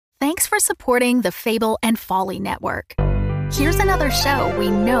for supporting the Fable and Folly Network. Here's another show we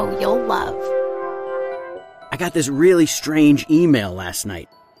know you'll love. I got this really strange email last night.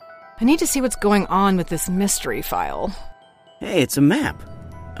 I need to see what's going on with this mystery file. Hey, it's a map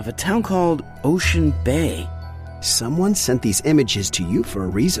of a town called Ocean Bay. Someone sent these images to you for a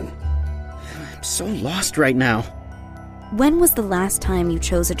reason. I'm so lost right now. When was the last time you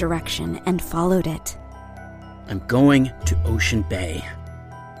chose a direction and followed it? I'm going to Ocean Bay.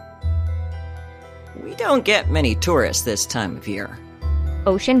 We don't get many tourists this time of year.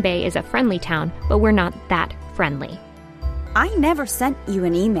 Ocean Bay is a friendly town, but we're not that friendly. I never sent you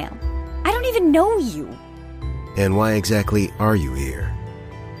an email. I don't even know you. And why exactly are you here?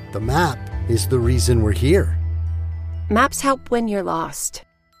 The map is the reason we're here. Maps help when you're lost.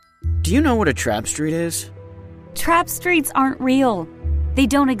 Do you know what a trap street is? Trap streets aren't real. They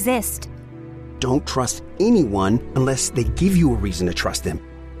don't exist. Don't trust anyone unless they give you a reason to trust them.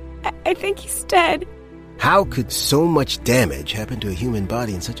 I think he's dead. How could so much damage happen to a human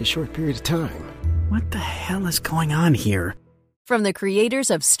body in such a short period of time? What the hell is going on here? From the creators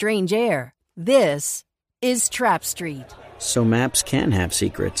of Strange Air, this is Trap Street. So maps can have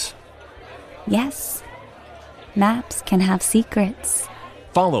secrets. Yes. Maps can have secrets.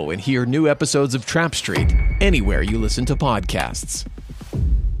 Follow and hear new episodes of Trap Street anywhere you listen to podcasts.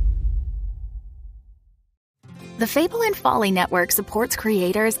 The Fable and Folly Network supports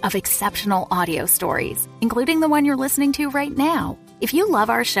creators of exceptional audio stories, including the one you're listening to right now. If you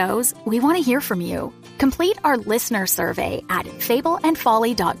love our shows, we want to hear from you. Complete our listener survey at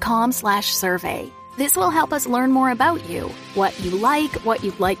fableandfolly.com/survey. This will help us learn more about you, what you like, what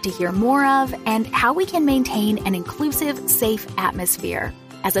you'd like to hear more of, and how we can maintain an inclusive, safe atmosphere.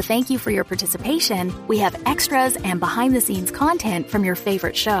 As a thank you for your participation, we have extras and behind-the-scenes content from your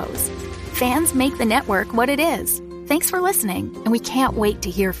favorite shows. Fans make the network what it is. Thanks for listening, and we can't wait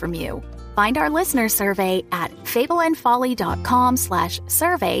to hear from you. Find our listener survey at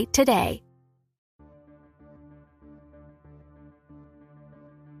fableandfolly.com/survey today.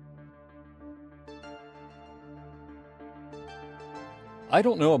 I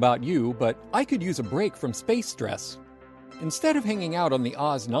don't know about you, but I could use a break from space stress. Instead of hanging out on the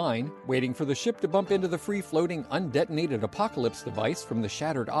Oz-9, waiting for the ship to bump into the free-floating, undetonated apocalypse device from the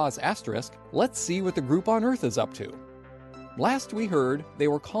shattered Oz asterisk, let's see what the group on Earth is up to. Last we heard, they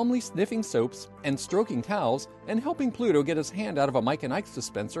were calmly sniffing soaps and stroking towels and helping Pluto get his hand out of a Mike and Ike's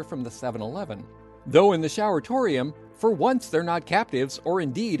dispenser from the 7-Eleven. Though in the showertorium, for once they're not captives or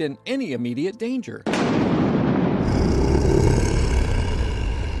indeed in any immediate danger.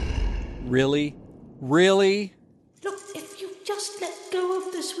 Really? Really? Look, if you just let go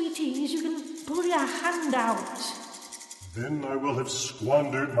of the sweeties, you can pull your hand out. Then I will have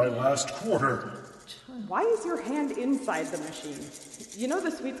squandered my last quarter. Why is your hand inside the machine? You know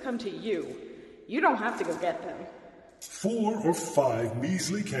the sweets come to you. You don't have to go get them. 4 or 5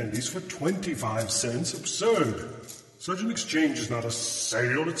 measly candies for 25 cents. Absurd. Such an exchange is not a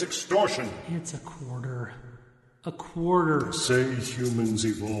sale, it's extortion. It's a quarter. A quarter. Say humans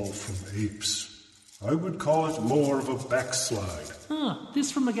evolved from apes. I would call it more of a backslide.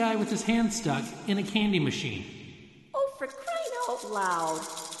 This from a guy with his hand stuck in a candy machine. Oh, for crying out loud.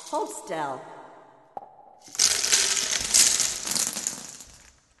 Hold still.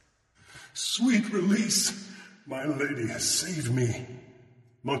 Sweet release. My lady has saved me.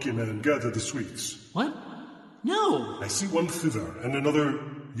 Monkey Man, gather the sweets. What? No. I see one thither and another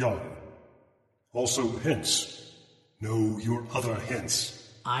yon. Also hence. Know your other hence.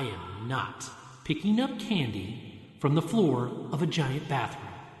 I am not picking up candy from the floor of a giant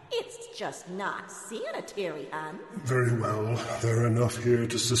bathroom. It's just not sanitary, hon. Very well. There are enough here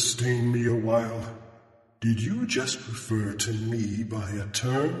to sustain me a while. Did you just refer to me by a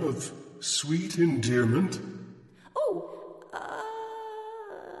term of sweet endearment?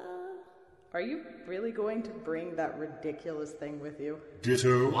 Are you really going to bring that ridiculous thing with you?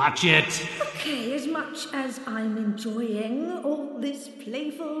 Ditto. Watch it! Okay, as much as I'm enjoying all this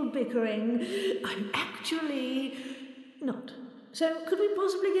playful bickering, I'm actually not. So, could we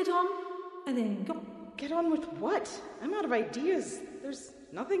possibly get on? I think. Get on with what? I'm out of ideas. There's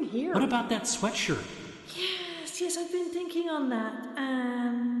nothing here. What about that sweatshirt? Yes, I've been thinking on that.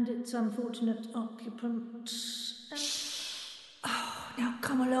 And its unfortunate occupant. Oh, now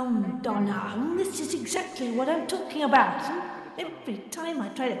come along, Donna. This is exactly what I'm talking about. Every time I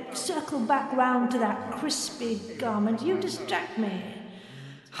try to circle back round to that crispy garment, you distract me.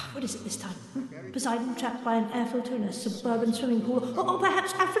 What is it this time? Poseidon trapped by an air filter in a suburban swimming pool? Or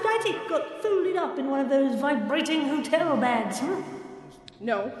perhaps Aphrodite got folded up in one of those vibrating hotel beds?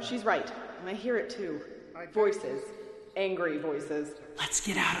 No, she's right. And I hear it too. Voices. angry voices. Let's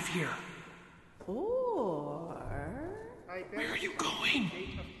get out of here. Or... Where are you going?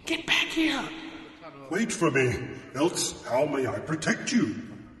 Get back here. Wait for me, else how may I protect you?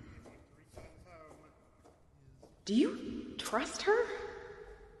 Do you trust her?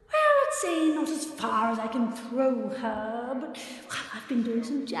 Well, I'd say not as far as I can throw her, but I've been doing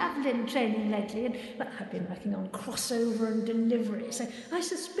some javelin training lately, and I've been working on crossover and delivery, so I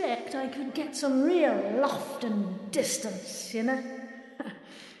suspect I could get some real loft and distance, you know?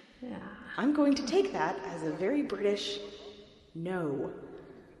 Yeah. I'm going to take that as a very British no.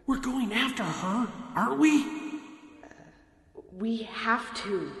 We're going after her, aren't we? We have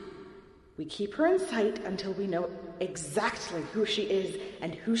to. We keep her in sight until we know exactly who she is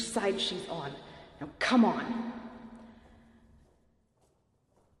and whose side she's on. Now, come on.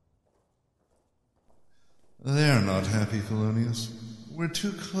 They're not happy, Felonius. We're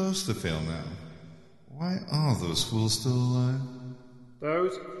too close to fail now. Why are those fools still alive?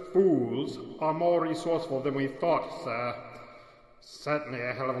 Those fools are more resourceful than we thought, sir. Certainly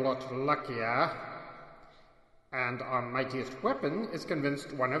a hell of a lot luckier. And our mightiest weapon is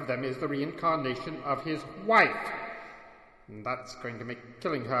convinced one of them is the reincarnation of his wife. And that's going to make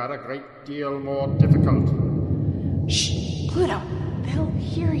killing her a great deal more difficult. Shh! Pluto! They'll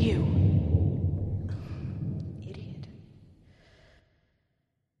hear you. Idiot.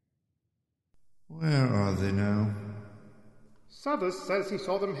 Where are they now? Sudus says he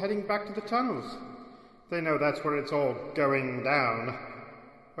saw them heading back to the tunnels. They know that's where it's all going down.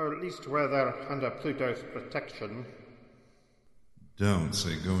 Or at least where they're under Pluto's protection. Don't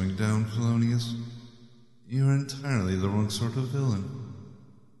say going down, Felonius. You're entirely the wrong sort of villain.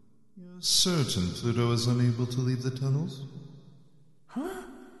 You're certain Pluto is unable to leave the tunnels? Huh?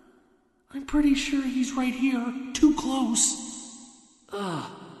 I'm pretty sure he's right here, too close.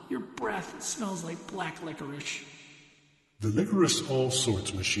 Ugh, your breath smells like black licorice. The Licorice All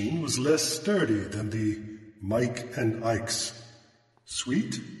Sorts machine was less sturdy than the Mike and Ike's.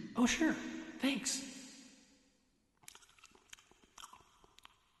 Sweet? Oh, sure. Thanks.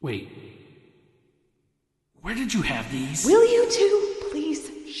 Wait. Where did you have these? Will you two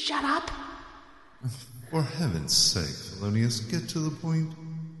please shut up? For heaven's sake, Felonius, get to the point.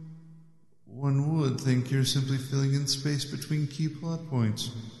 One would think you're simply filling in space between key plot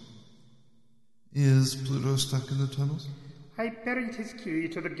points. Is Pluto stuck in the tunnels? I buried his key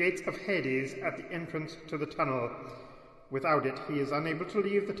to the gates of Hades at the entrance to the tunnel. Without it, he is unable to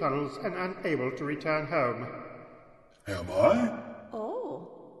leave the tunnels and unable to return home. Am I? Oh,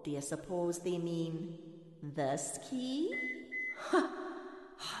 do you suppose they mean this key?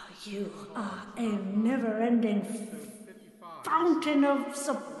 You are a never-ending fountain of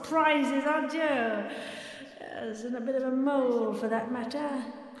surprises, aren't you? Yes, and a bit of a mole, for that matter.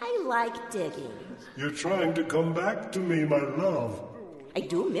 I like digging. You're trying to come back to me, my love. I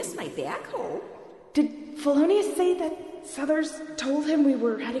do miss my backhoe. Did Felonius say that Southers told him we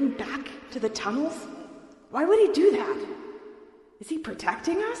were heading back to the tunnels? Why would he do that? Is he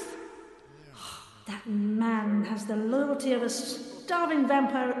protecting us? That man has the loyalty of a starving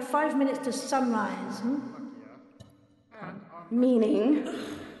vampire at 5 minutes to sunrise. Meaning?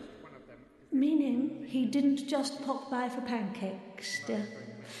 Meaning he didn't just pop by for pancakes, dear.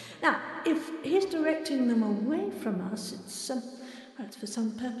 Now, if he's directing them away from us, it's for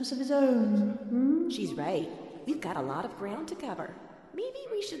some purpose of his own. She's right. We've got a lot of ground to cover. Maybe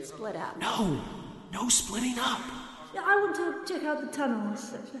we should split up. No splitting up. I want to check out the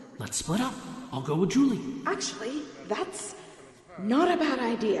tunnels. Let's split up. I'll go with Julie. Actually, that's not a bad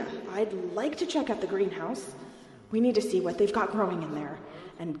idea. I'd like to check out the greenhouse. We need to see what they've got growing in there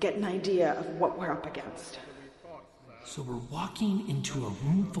and get an idea of what we're up against. So we're walking into a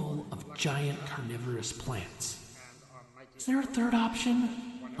room full of giant carnivorous plants. Is there a third option?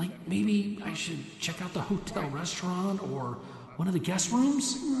 Like maybe I should check out the hotel restaurant or one of the guest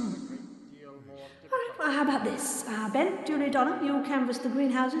rooms? All right, well, how about this? Ben, Julie, Donna, you'll canvass the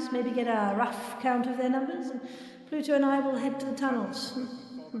greenhouses, maybe get a rough count of their numbers, and Pluto and I will head to the tunnels.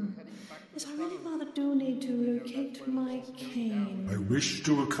 Yes, I really rather do need to locate my cane. I wish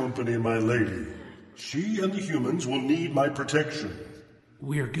to accompany my lady. She and the humans will need my protection.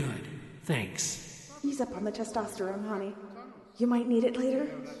 We're good. Thanks. Ease up on the testosterone, honey. You might need it later.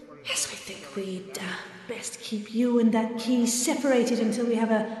 Yes, I think we'd best keep you and that key separated until we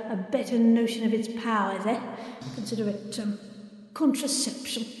have a better notion of its powers, eh? Consider it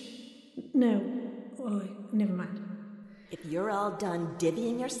contraception. No. Oh, never mind. If you're all done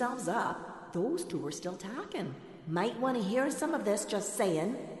divvying yourselves up, those two are still talking. Might want to hear some of this, just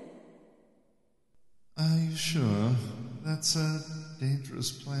saying. Are you sure? That's a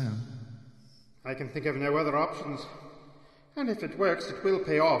dangerous plan. I can think of no other options. And if it works, it will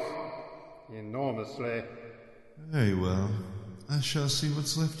pay off. Enormously. Very well. I shall see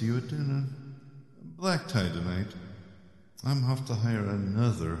what's left of you at dinner. Black tie tonight. I'm off to hire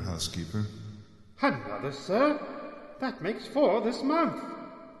another housekeeper. Another, sir? That makes 4 this month.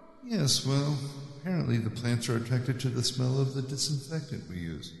 Yes, well, apparently the plants are attracted to the smell of the disinfectant we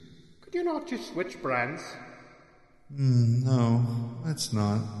use. Could you not just switch brands? No, that's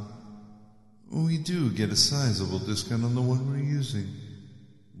not. We do get a sizable discount on the one we're using.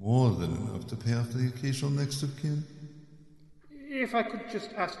 More than enough to pay off the occasional next of kin. If I could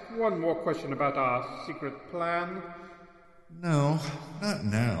just ask one more question about our secret plan. No, not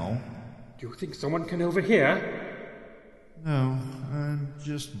now. Do you think someone can overhear? No, I'm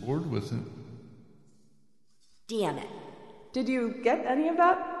just bored with it. Damn it. Did you get any of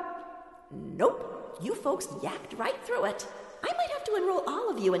that? Nope. You folks yacked right through it. I might have to enroll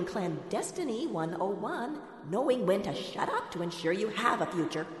all of you in Clandestiny 101, knowing when to shut up to ensure you have a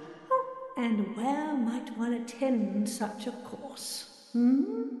future. And where might one attend such a course?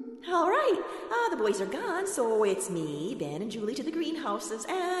 All right. The boys are gone, so it's me, Ben, and Julie to the greenhouses,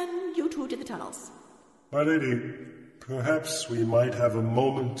 and you two to the tunnels. My lady, perhaps we might have a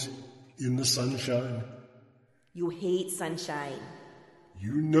moment in the sunshine. You hate sunshine.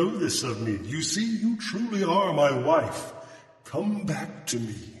 You know this of me. You see, you truly are my wife. Come back to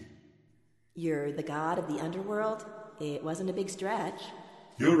me. You're the god of the underworld? It wasn't a big stretch.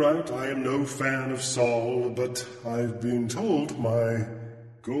 You're right, I am no fan of Saul, but I've been told my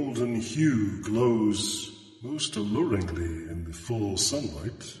golden hue glows most alluringly in the full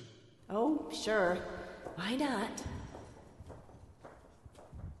sunlight. Oh, sure. Why not?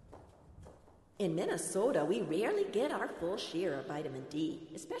 In Minnesota, we rarely get our full share of vitamin D,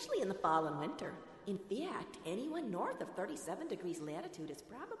 especially in the fall and winter. In fact, anyone north of 37 degrees latitude is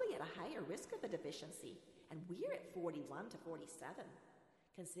probably at a higher risk of a deficiency, and we're at 41 to 47.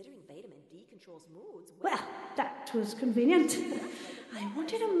 Considering vitamin D controls moods... Well, that was convenient. I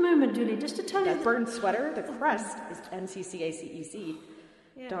wanted a moment, Julie, just to tell you... That burned sweater, the crest, is NCCACEC,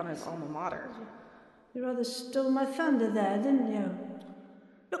 yes. Donna's alma mater. You rather stole my thunder there, didn't you?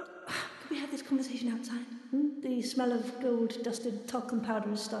 Look, could we have this conversation outside? The smell of gold-dusted talcum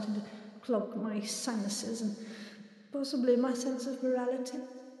powder is starting to clog my sinuses and possibly my sense of morality.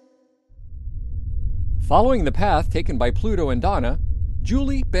 Following the path taken by Pluto and Donna,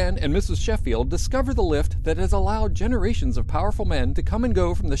 Julie, Ben, and Mrs. Sheffield discover the lift that has allowed generations of powerful men to come and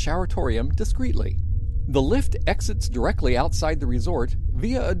go from the showeratorium discreetly. The lift exits directly outside the resort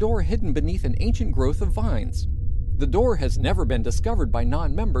via a door hidden beneath an ancient growth of vines. The door has never been discovered by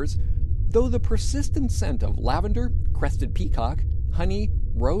non-members, though the persistent scent of lavender, crested peacock, honey,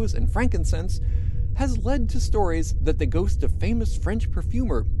 rose, and frankincense has led to stories that the ghost of famous French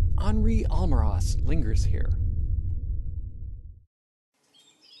perfumer Henri Almaras lingers here.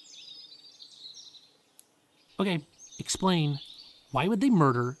 Okay, explain. Why would they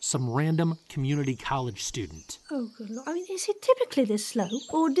murder some random community college student? Oh, good Lord. I mean, is he typically this slow?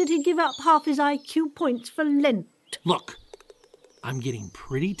 Or did he give up half his IQ points for Lent? Look, I'm getting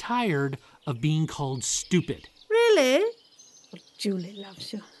pretty tired of being called stupid. Really? Well, Julie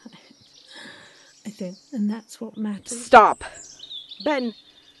loves you. I think, and that's what matters. Stop. Ben,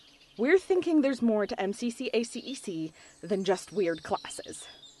 we're thinking there's more to MCCACEC than just weird classes.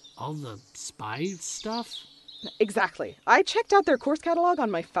 All the spy stuff? Exactly. I checked out their course catalog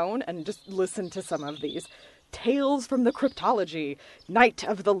on my phone and just listened to some of these. Tales from the Cryptology, Night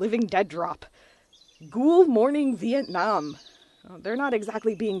of the Living Dead Drop, Ghoul Morning Vietnam. Oh, they're not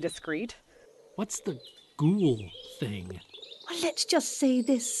exactly being discreet. What's the ghoul thing? Well, let's just say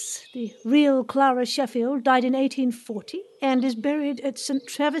this. The real Clara Sheffield died in 1840 and is buried at St.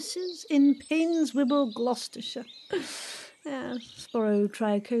 Travis's in Painswible, Gloucestershire.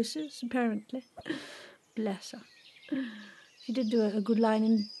 Sporotrichosis, apparently. Bless her. She did do a good line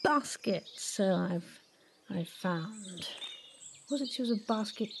in baskets, so I've found. Was it she was a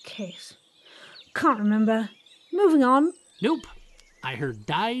basket case? Can't remember. Moving on. Nope. I heard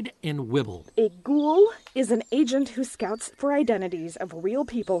died and wibbled. A ghoul is an agent who scouts for identities of real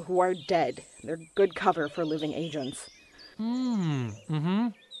people who are dead. They're good cover for living agents. Mm-hmm.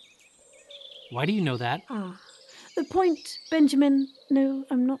 Why do you know that? The point, Benjamin, no,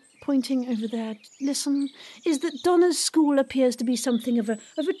 I'm not pointing over there. Listen, is that Donna's school appears to be something of a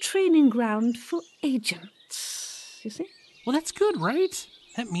training ground for agents. You see? Well, that's good, right?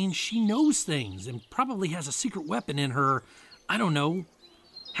 That means she knows things and probably has a secret weapon in her, I don't know,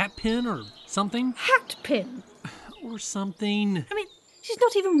 hat pin or something? Hat pin? Or something. I mean, she's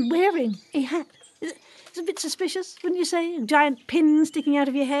not even wearing a hat. It's a bit suspicious, wouldn't you say? A giant pin sticking out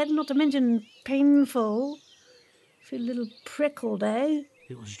of your head, not to mention painful. Feel a little prickled, eh?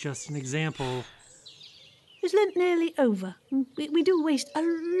 It was just an example. Is Lent nearly over? We do waste a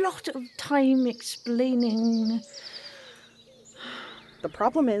lot of time explaining. The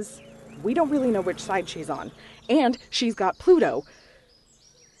problem is, we don't really know which side she's on. And she's got Pluto,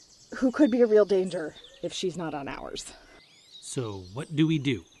 who could be a real danger if she's not on ours. So what do we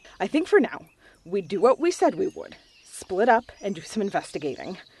do? I think for now, we do what we said we would. Split up and do some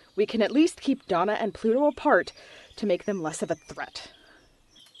investigating. We can at least keep Donna and Pluto apart to make them less of a threat.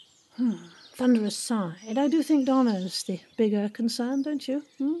 Thunder aside, I do think Donna's the bigger concern, don't you?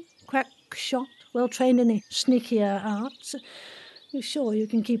 Crack shot, well trained in the sneakier arts. You sure you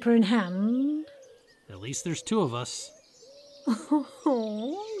can keep her in hand? At least there's two of us.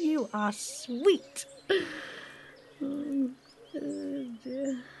 Oh, you are sweet.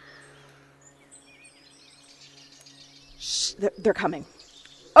 Dear. Shh, they're coming.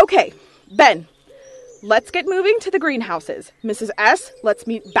 Okay, Ben, let's get moving to the greenhouses. Mrs. S, let's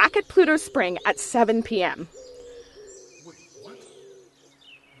meet back at Pluto Spring at 7 p.m. Wait, what?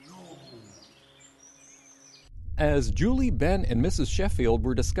 No. As Julie, Ben, and Mrs. Sheffield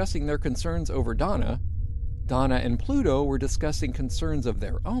were discussing their concerns over Donna, Donna and Pluto were discussing concerns of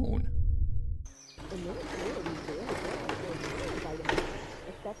their own.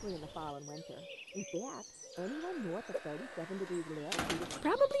 Especially in the fall and winter. In fact, anyone north of 37 degrees latitude is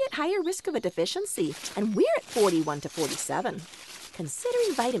probably at higher risk of a deficiency, and we're at 41 to 47.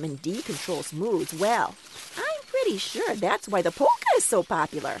 Considering vitamin D controls moods, well, I'm pretty sure that's why the polka is so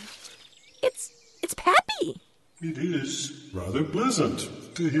popular. It's peppy. It is rather pleasant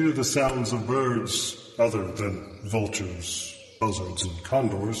to hear the sounds of birds other than vultures, buzzards, and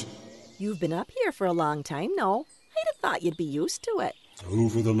condors. You've been up here for a long time, no? I'd have thought you'd be used to it.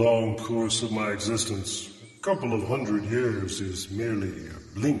 Over the long course of my existence, a couple of 100 years is merely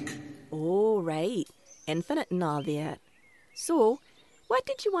a blink. Oh, right. Infinite and all that. So, what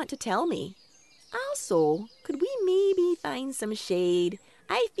did you want to tell me? Also, could we maybe find some shade?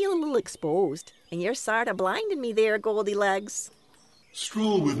 I feel a little exposed, and you're sort of blinding me there, Goldilocks.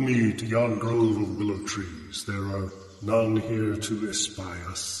 Stroll with me to yon grove of willow trees. There are none here to espy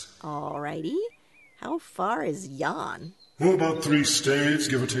us. All righty. How far is yon? Oh, about 3 stades,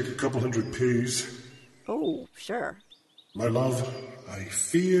 give or take a couple 100 Ps. Oh, sure. My love, I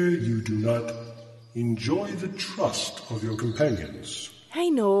fear you do not enjoy the trust of your companions. I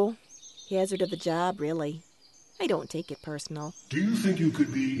know. Hazard of the job, really. I don't take it personal. Do you think you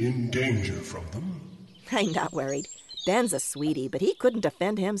could be in danger from them? I'm not worried. Ben's a sweetie, but he couldn't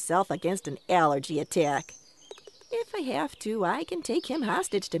defend himself against an allergy attack. If I have to, I can take him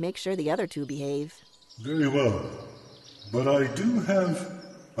hostage to make sure the other two behave. Very well. But I do have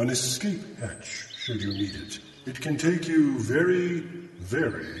an escape hatch, should you need it. It can take you very,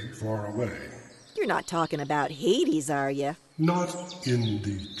 very far away. You're not talking about Hades, are you? Not in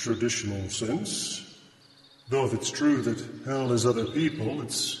the traditional sense. Though if it's true that hell is other people,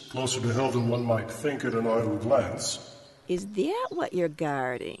 it's closer to hell than one might think at an idle glance. Is that what you're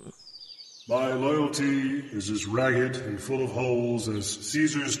guarding? My loyalty is as ragged and full of holes as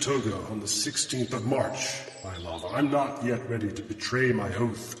Caesar's toga on the 16th of March, my love. I'm not yet ready to betray my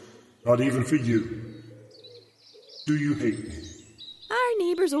oath, not even for you. Do you hate me? Our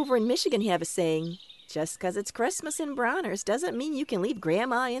neighbors over in Michigan have a saying, just 'cause it's Christmas in Bronner's doesn't mean you can leave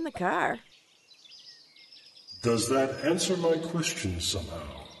Grandma in the car. Does that answer my question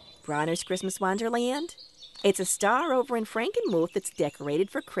somehow? Bronner's Christmas Wonderland? It's a star over in Frankenmuth that's decorated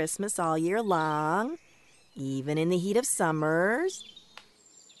for Christmas all year long, even in the heat of summers.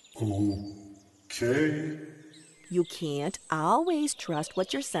 Okay. You can't always trust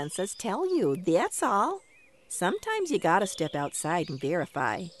what your senses tell you, that's all. Sometimes you gotta step outside and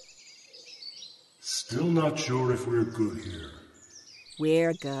verify. Still not sure if we're good here.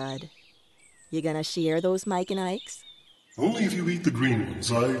 We're good. You gonna share those Mike and Ikes? Only if you eat the green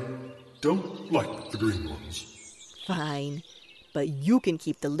ones. I don't like the green ones. Fine, but you can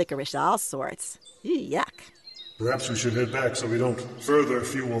keep the licorice all sorts. Yuck. Perhaps we should head back so we don't further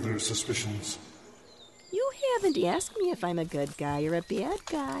fuel their suspicions. You haven't asked me if I'm a good guy or a bad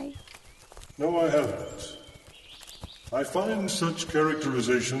guy. No, I haven't. I find such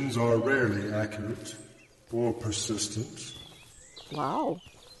characterizations are rarely accurate or persistent. Wow.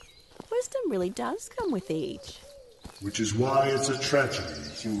 Wisdom really does come with age. Which is why it's a tragedy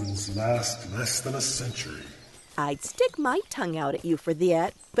humans last less than a century. I'd stick my tongue out at you for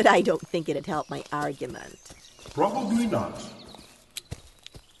that, but I don't think it'd help my argument. Probably not.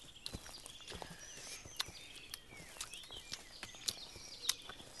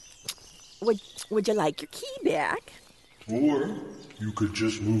 Would you like your key back? Or you could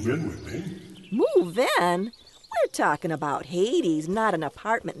just move in with me. Move in? We're talking about Hades, not an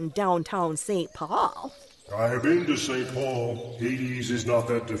apartment in downtown St. Paul. I have been to St. Paul. Hades is not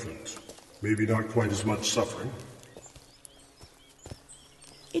that different. Maybe not quite as much suffering.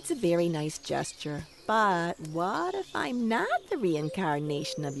 It's a very nice gesture, but what if I'm not the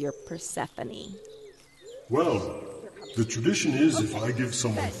reincarnation of your Persephone? Well, the tradition is if I give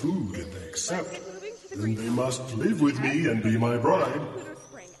someone food and they accept, then they must live with me and be my bride.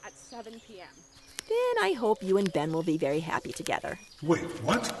 Then I hope you and Ben will be very happy together. Wait,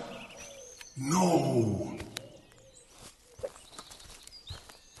 what? No!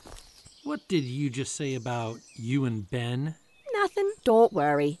 What did you just say about you and Ben? Nothing. Don't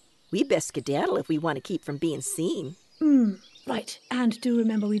worry. We best skedaddle if we want to keep from being seen. Right, and do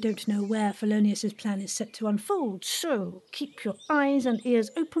remember we don't know where Felonius's plan is set to unfold, so keep your eyes and ears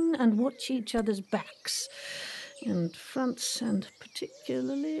open and watch each other's backs. And fronts, and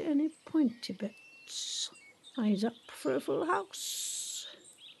particularly any pointy bits. Eyes up for a full house.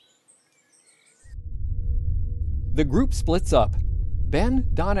 The group splits up. Ben,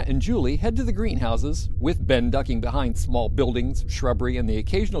 Donna, and Julie head to the greenhouses, with Ben ducking behind small buildings, shrubbery, and the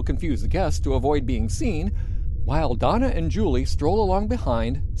occasional confused guest to avoid being seen, while Donna and Julie stroll along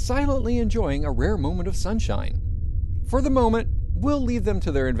behind, silently enjoying a rare moment of sunshine. For the moment, we'll leave them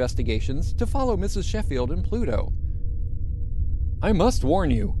to their investigations to follow Mrs. Sheffield and Pluto. I must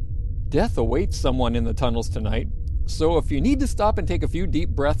warn you, death awaits someone in the tunnels tonight, so if you need to stop and take a few deep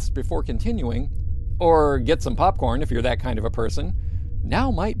breaths before continuing, or get some popcorn if you're that kind of a person,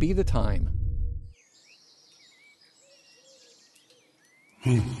 now might be the time.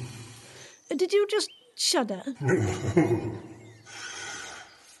 Did you just shudder?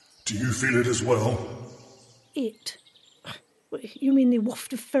 Do you feel it as well? It? You mean the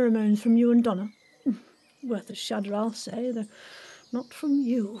waft of pheromones from you and Donna? Worth a shudder, I'll say, though not from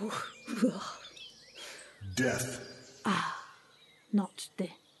you. Death. Not the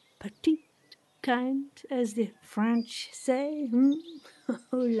petite kind, as the French say. Oh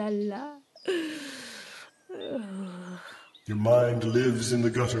la la. Your mind lives in the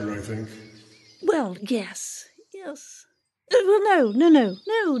gutter, I think. Well, yes. Well,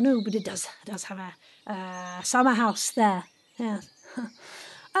 no, but it does have a summer house there. Yes.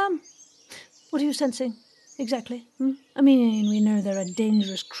 What are you sensing, exactly? I mean, we know there are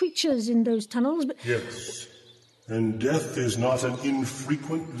dangerous creatures in those tunnels, but... Yes, and death is not an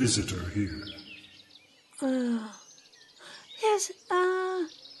infrequent visitor here. Yes,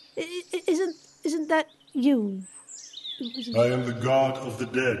 isn't that you? I am the god of the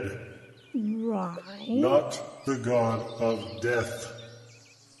dead. Right. Not the god of death.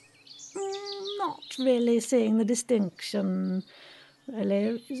 Not really seeing the distinction,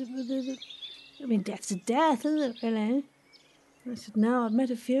 really. I mean, death's a death, isn't it, really? I said, now I've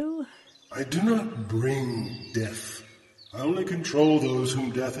met a few. I do not bring death. I only control those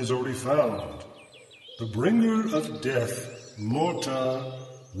whom death has already found. The bringer of death, Morta,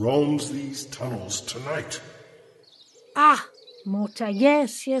 roams these tunnels tonight. Morta,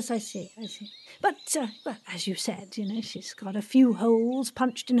 yes, I see. But, well, as you said, she's got a few holes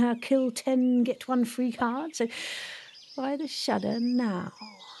punched in her kill 10, get 1 free card, so why the shudder now?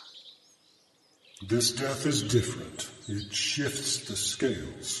 This death is different. It shifts the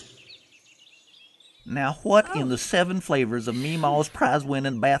scales. Now, what in the 7 flavors of Meemaw's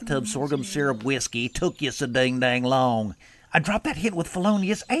prize-winning bathtub sorghum syrup whiskey took you so dang long? I dropped that hit with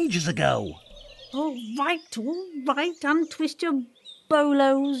Felonius ages ago. All right, untwist your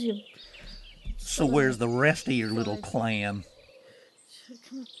bolos, you... So where's the rest of your little clan?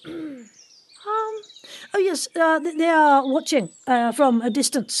 Oh yes, they are watching from a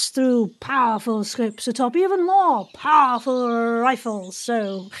distance through powerful scopes atop even more powerful rifles,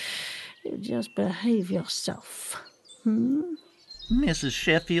 so you just behave yourself. Mrs.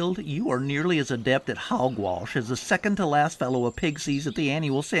 Sheffield, you are nearly as adept at hogwash as the second-to-last fellow a pig sees at the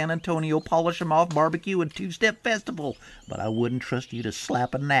annual San Antonio Polish-'em-off barbecue and two-step festival, but I wouldn't trust you to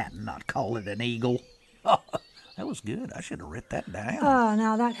slap a gnat and not call it an eagle. That was good. I should have written that down.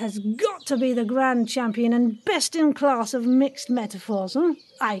 Now that has got to be the grand champion and best in class of mixed metaphors,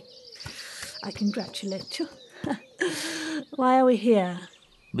 I congratulate you. Why are we here?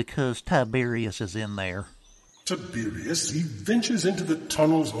 Because Tiberius is in there. Tiberius? He ventures into the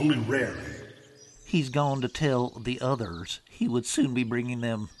tunnels only rarely. He's gone to tell the others. He would soon be bringing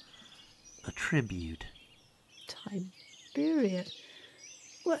them a tribute. Tiberius?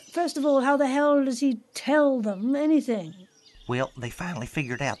 Well, first of all, how the hell does he tell them anything? Well, they finally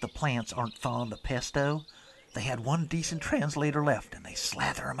figured out the plants aren't fond of pesto. They had one decent translator left, and they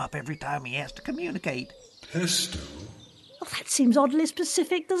slather him up every time he has to communicate. Pesto? Oh, that seems oddly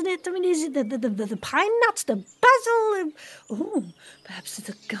specific, doesn't it? I mean, is it the pine nuts, the basil? Oh, perhaps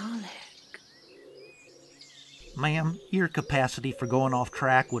the garlic. Ma'am, your capacity for going off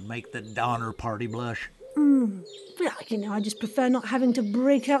track would make the Donner Party blush. Well, I just prefer not having to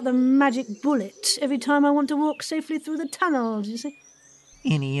break out the magic bullet every time I want to walk safely through the tunnels, you see.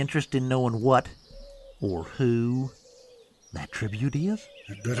 Any interest in knowing what or who that tribute is?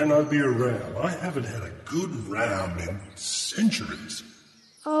 It better not be a ram. I haven't had a good ram in centuries.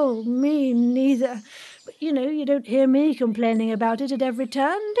 Oh, me neither. But, you don't hear me complaining about it at every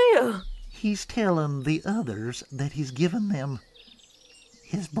turn, do you? He's telling the others that he's given them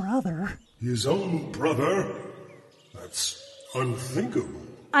his brother. His own brother? That's unthinkable.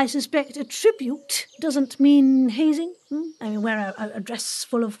 I suspect a tribute doesn't mean hazing. I mean, wear a dress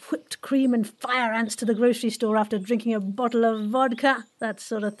full of whipped cream and fire ants to the grocery store after drinking a bottle of vodka, that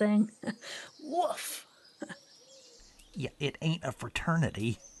sort of thing. Woof. Yeah, it ain't a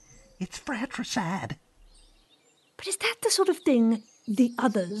fraternity. It's fratricide. But is that the sort of thing the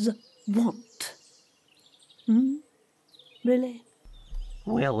others want? Really?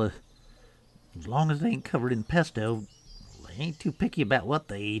 Well, as long as they ain't covered in pesto, they ain't too picky about what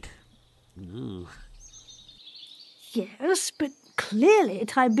they eat. Ugh. Yes, but clearly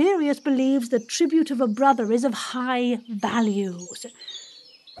Tiberius believes the tribute of a brother is of high value.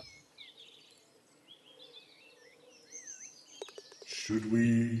 Should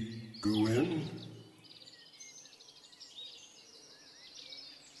we go in?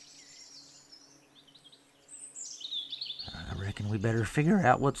 I reckon we better figure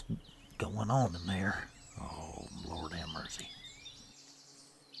out what's going on in there. Oh, Lord have mercy.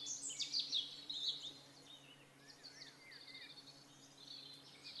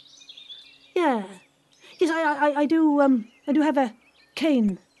 Yeah. Yes, I do have a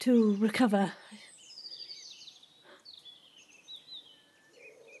cane to recover.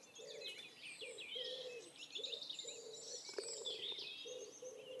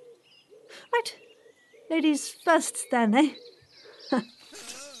 Right. Ladies first then, eh?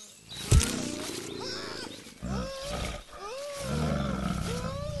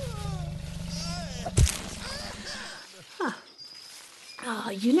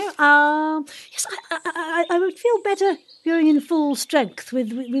 Yes, I would feel better going in full strength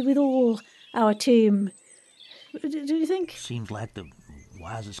with all our team. Do you think? Seems like the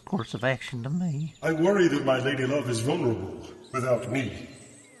wisest course of action to me. I worry that my lady love is vulnerable without me.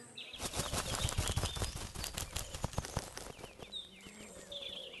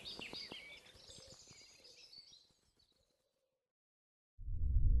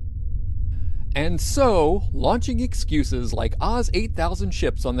 And so, launching excuses like Oz 8,000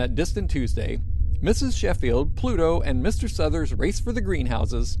 ships on that distant Tuesday, Mrs. Sheffield, Pluto, and Mr. Suthers race for the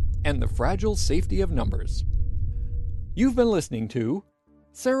greenhouses and the fragile safety of numbers. You've been listening to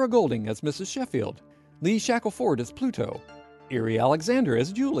Sarah Golding as Mrs. Sheffield, Lee Shackelford as Pluto, Erie Alexander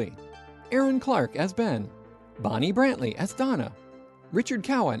as Julie, Aaron Clark as Ben, Bonnie Brantley as Donna, Richard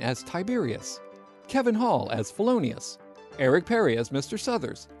Cowan as Tiberius, Kevin Hall as Felonius, Eric Perry as Mr.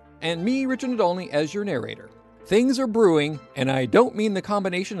 Suthers, and me, Richard Nadolny, as your narrator. Things are brewing, and I don't mean the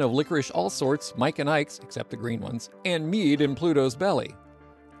combination of licorice all sorts, Mike and Ike's, except the green ones, and mead in Pluto's belly.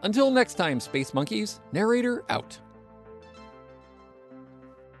 Until next time, Space Monkeys, narrator out.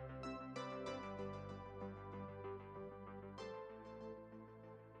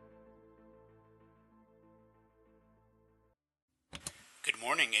 Good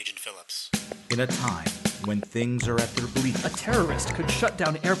morning, Agent Phillips. In a time when things are at their bleakest, a terrorist could shut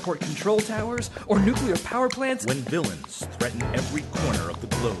down airport control towers or nuclear power plants. When villains threaten every corner of the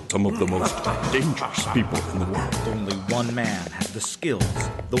globe. Some of the most dangerous people in the world. Only one man has the skills,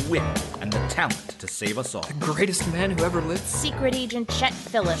 the wit, and the talent to save us all. The greatest man who ever lived. Secret Agent Chet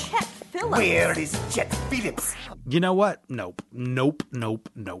Phillips. Chet Phillips? Where is Chet Phillips? You know what? Nope.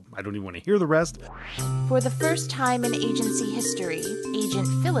 I don't even want to hear the rest. For the first time in agency history, Agent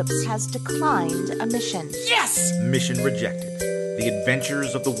Phillips has declined a mission. Yes! Mission rejected. The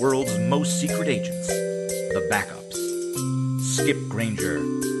adventures of the world's most secret agents. The backups. Skip Granger,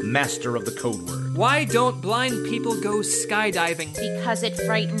 master of the code word. Why don't blind people go skydiving? Because it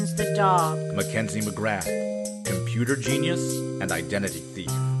frightens the dog. Mackenzie McGrath, computer genius and identity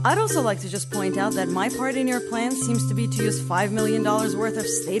thief. I'd also like to just point out that my part in your plan seems to be to use $5 million worth of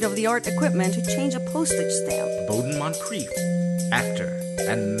state-of-the-art equipment to change a postage stamp. Bowden Moncrief, actor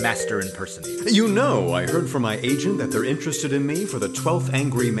and master impersonator. You know, I heard from my agent that they're interested in me for the 12th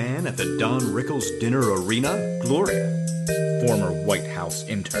Angry Man at the Don Rickles Dinner Arena. Gloria, former White House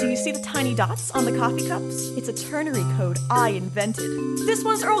intern. Do you see the tiny dots on the coffee cups? It's a ternary code I invented. This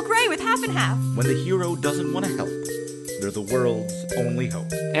one's Earl Grey with half and half. When the hero doesn't want to help, They're the world's only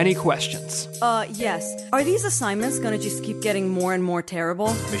hope. Any questions? Yes. Are these assignments gonna just keep getting more and more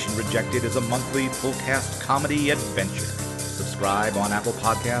terrible? Mission Rejected is a monthly full-cast comedy adventure. Subscribe on Apple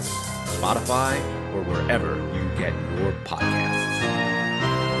Podcasts, Spotify, or wherever you get your podcasts.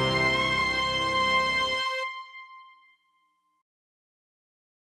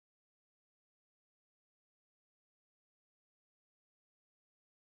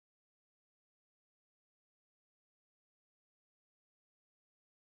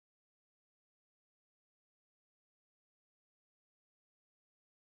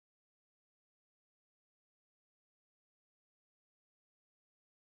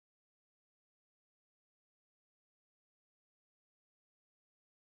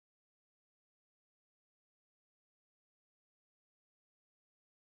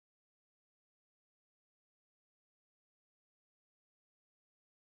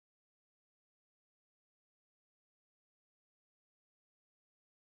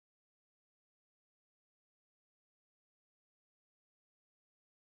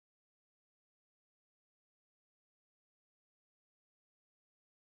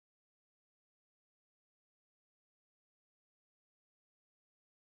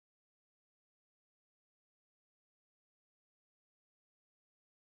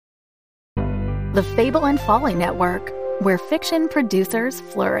 The Fable and Folly Network, where fiction producers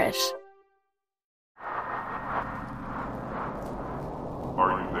flourish.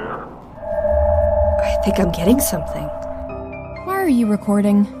 Are you there? I think I'm getting something. Why are you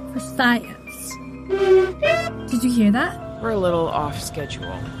recording? For science. Did you hear that? We're a little off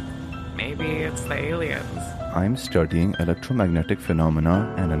schedule. Maybe it's the aliens. I'm studying electromagnetic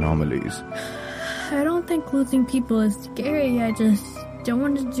phenomena and anomalies. I don't think losing people is scary, I just don't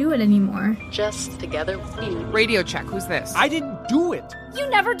want to do it anymore. Just together with me. Radio check, who's this? I didn't do it! You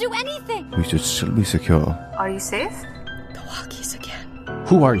never do anything! We should still be secure. Are you safe? The walkies again.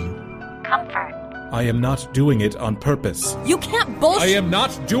 Who are you? Comfort. I am not doing it on purpose. You can't bullshit! I am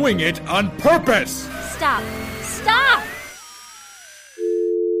not doing it on purpose! Stop! Stop!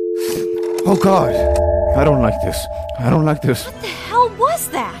 Oh God! I don't like this. I don't like this. What the hell was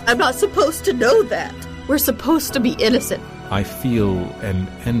that? I'm not supposed to know that. We're supposed to be innocent. I feel an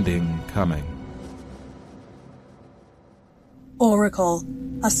ending coming. Oracle,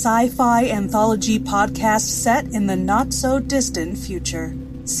 a sci-fi anthology podcast set in the not-so-distant future.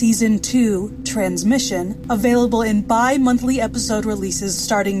 Season 2, Transmission, available in bi-monthly episode releases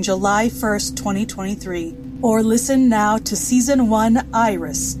starting July 1st, 2023. Or listen now to Season 1,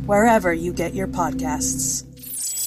 Iris, wherever you get your podcasts.